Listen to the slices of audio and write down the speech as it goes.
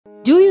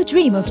Do you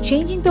dream of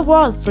changing the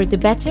world for the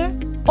better?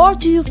 Or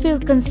do you feel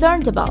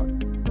concerned about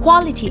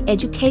quality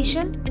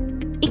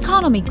education,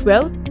 economic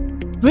growth,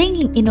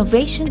 bringing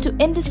innovation to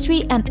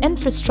industry and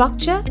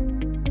infrastructure,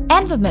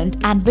 environment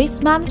and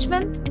waste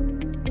management,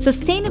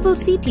 sustainable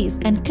cities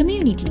and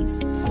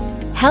communities,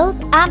 health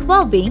and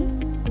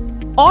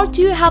well-being? Or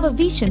do you have a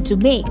vision to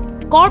make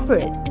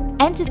corporate,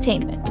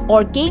 entertainment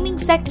or gaming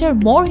sector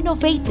more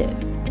innovative?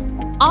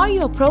 Are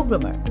you a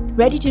programmer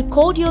ready to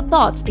code your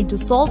thoughts into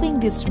solving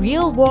these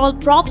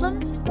real-world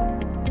problems?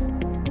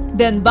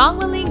 Then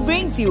Banglalink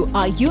brings you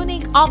a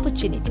unique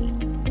opportunity,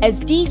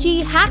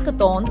 SDG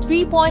Hackathon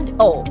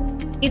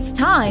 3.0. It's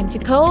time to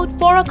code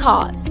for a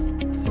cause.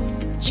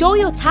 Show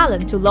your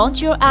talent to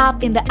launch your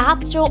app in the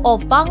App Store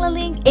of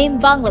Banglalink in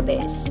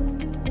Bangladesh.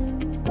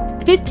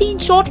 15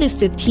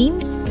 shortlisted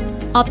teams,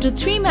 up to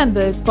 3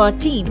 members per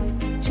team,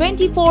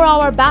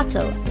 24-hour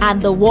battle,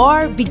 and the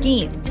war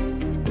begins.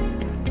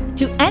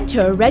 To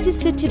enter,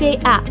 register today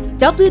at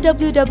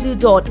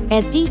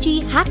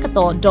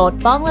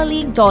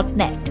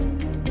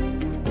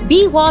www.sdghackathon.banglalink.net.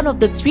 Be one of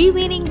the 3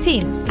 winning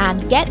teams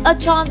and get a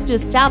chance to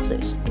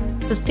establish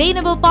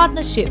sustainable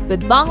partnership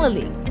with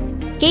Banglalink,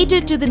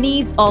 catered to the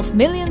needs of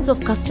millions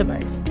of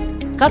customers.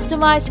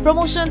 Customized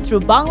promotion through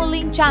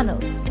Banglalink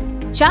channels,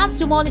 chance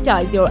to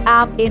monetize your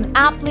app in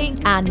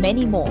AppLink and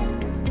many more.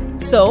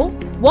 So,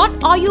 what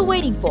are you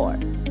waiting for?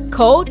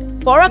 Code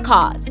for a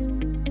cause.